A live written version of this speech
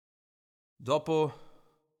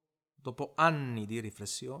Dopo anni di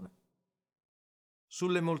riflessione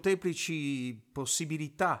sulle molteplici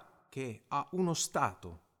possibilità che ha uno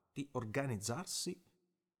Stato di organizzarsi,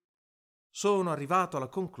 sono arrivato alla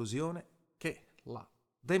conclusione che la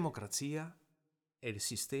democrazia è il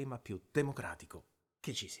sistema più democratico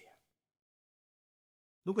che ci sia.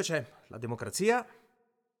 Dunque c'è la democrazia,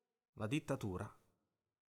 la dittatura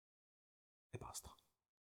e basta.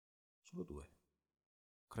 Solo due.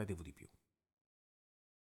 Credevo di più.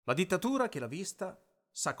 La dittatura, chi l'ha vista,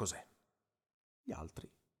 sa cos'è. Gli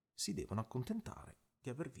altri si devono accontentare di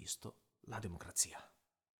aver visto la democrazia.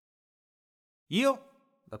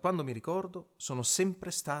 Io, da quando mi ricordo, sono sempre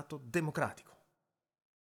stato democratico.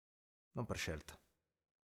 Non per scelta,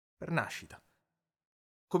 per nascita.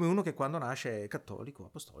 Come uno che quando nasce è cattolico,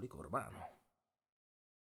 apostolico, romano.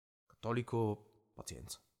 Cattolico,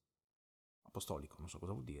 pazienza. Apostolico, non so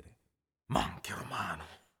cosa vuol dire. Ma anche romano.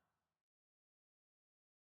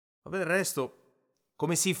 Ma per il resto,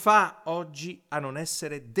 come si fa oggi a non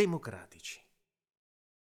essere democratici?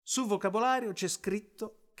 Sul vocabolario c'è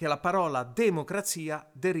scritto che la parola democrazia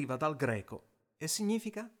deriva dal greco e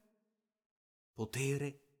significa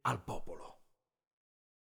potere al popolo.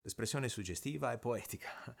 L'espressione è suggestiva e poetica.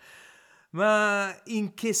 Ma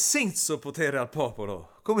in che senso potere al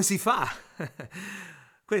popolo? Come si fa?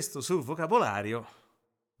 Questo sul vocabolario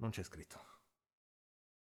non c'è scritto.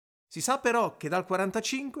 Si sa però che dal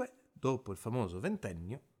 45, dopo il famoso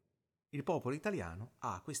ventennio, il popolo italiano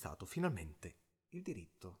ha acquistato finalmente il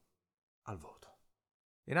diritto al voto.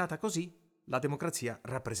 È nata così la democrazia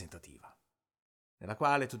rappresentativa, nella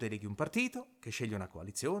quale tu deleghi un partito che sceglie una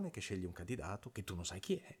coalizione, che sceglie un candidato che tu non sai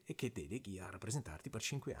chi è e che deleghi a rappresentarti per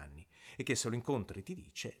 5 anni e che se lo incontri ti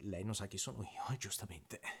dice lei non sa chi sono io, e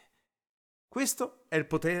giustamente. Questo è il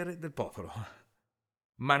potere del popolo.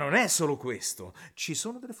 Ma non è solo questo, ci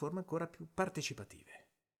sono delle forme ancora più partecipative.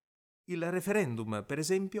 Il referendum, per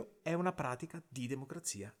esempio, è una pratica di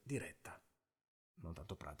democrazia diretta, non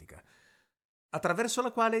tanto pratica, attraverso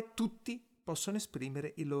la quale tutti possono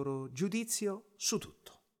esprimere il loro giudizio su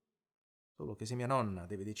tutto. Solo che se mia nonna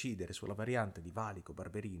deve decidere sulla variante di Valico,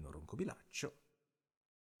 Barberino, Roncobilaccio,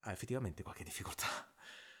 ha effettivamente qualche difficoltà.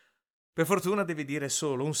 Per fortuna deve dire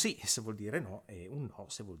solo un sì se vuol dire no e un no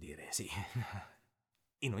se vuol dire sì.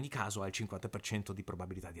 In ogni caso ha il 50% di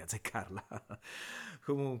probabilità di azzeccarla.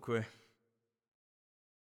 Comunque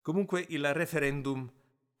il referendum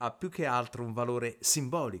ha più che altro un valore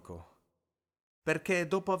simbolico, perché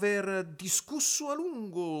dopo aver discusso a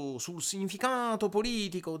lungo sul significato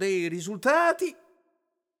politico dei risultati,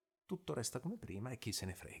 tutto resta come prima e chi se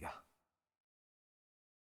ne frega.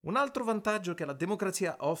 Un altro vantaggio che la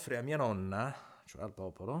democrazia offre a mia nonna, cioè al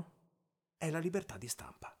popolo, è la libertà di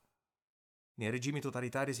stampa. Nei regimi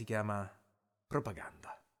totalitari si chiama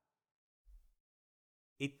propaganda.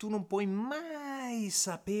 E tu non puoi mai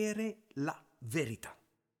sapere la verità.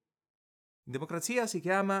 In democrazia si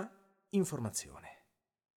chiama informazione,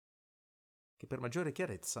 che per maggiore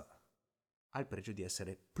chiarezza ha il pregio di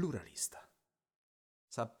essere pluralista.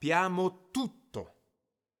 Sappiamo tutto,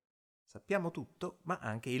 ma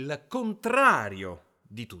anche il contrario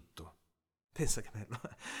di tutto. Pensa che bello.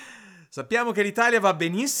 Sappiamo che l'Italia va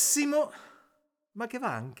benissimo, ma che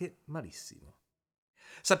va anche malissimo.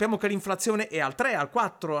 Sappiamo che l'inflazione è al 3, al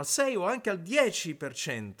 4, al 6 o anche al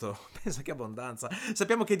 10%. Pensa che abbondanza.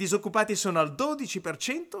 Sappiamo che i disoccupati sono al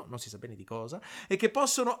 12%, non si sa bene di cosa, e che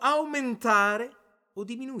possono aumentare o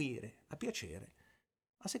diminuire a piacere,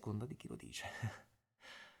 a seconda di chi lo dice.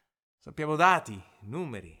 Sappiamo dati,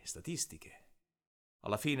 numeri, statistiche.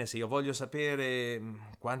 Alla fine, se io voglio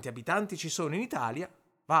sapere quanti abitanti ci sono in Italia,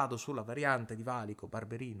 vado sulla variante di Valico,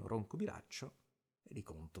 Barberino, Roncobilaccio e li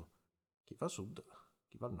conto. Chi va a sud,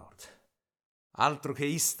 chi va al nord. Altro che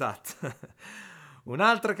Istat.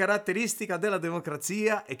 Un'altra caratteristica della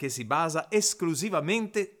democrazia è che si basa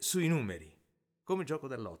esclusivamente sui numeri, come il gioco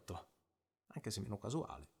del lotto, anche se meno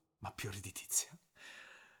casuale, ma più redditizio.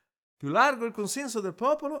 Più largo il consenso del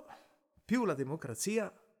popolo, più la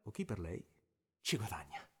democrazia, o chi per lei, ci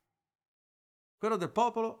guadagna. Quello del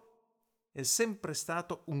popolo è sempre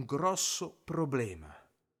stato un grosso problema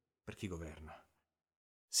per chi governa.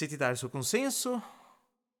 Se ti dà il suo consenso,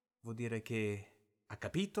 vuol dire che ha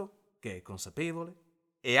capito, che è consapevole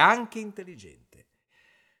e anche intelligente.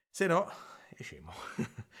 Se no, è scemo.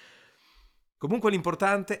 Comunque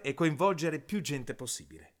l'importante è coinvolgere più gente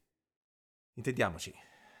possibile. Intendiamoci,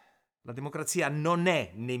 la democrazia non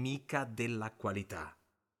è nemica della qualità.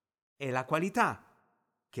 È la qualità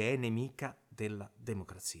che è nemica della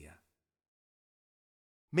democrazia.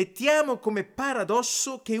 Mettiamo come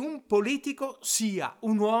paradosso che un politico sia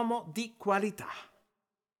un uomo di qualità.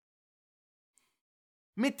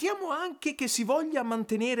 Mettiamo anche che si voglia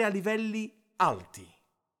mantenere a livelli alti.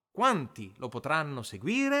 Quanti lo potranno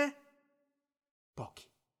seguire? Pochi.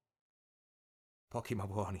 Pochi ma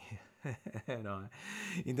buoni. No,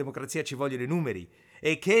 in democrazia ci vogliono i numeri.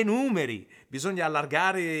 E che numeri! Bisogna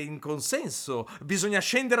allargare in consenso, bisogna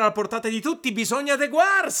scendere alla portata di tutti, bisogna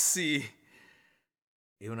adeguarsi!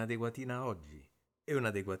 E un'adeguatina oggi, e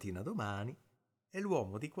un'adeguatina domani, e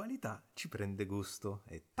l'uomo di qualità ci prende gusto.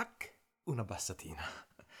 E tac, una bassatina.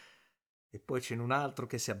 E poi ce n'è un altro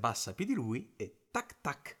che si abbassa più di lui, e tac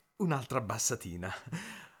tac, un'altra bassatina.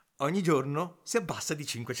 Ogni giorno si abbassa di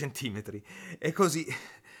 5 centimetri. E così,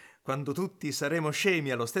 quando tutti saremo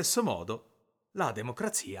scemi allo stesso modo, la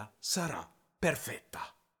democrazia sarà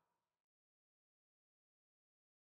perfetta.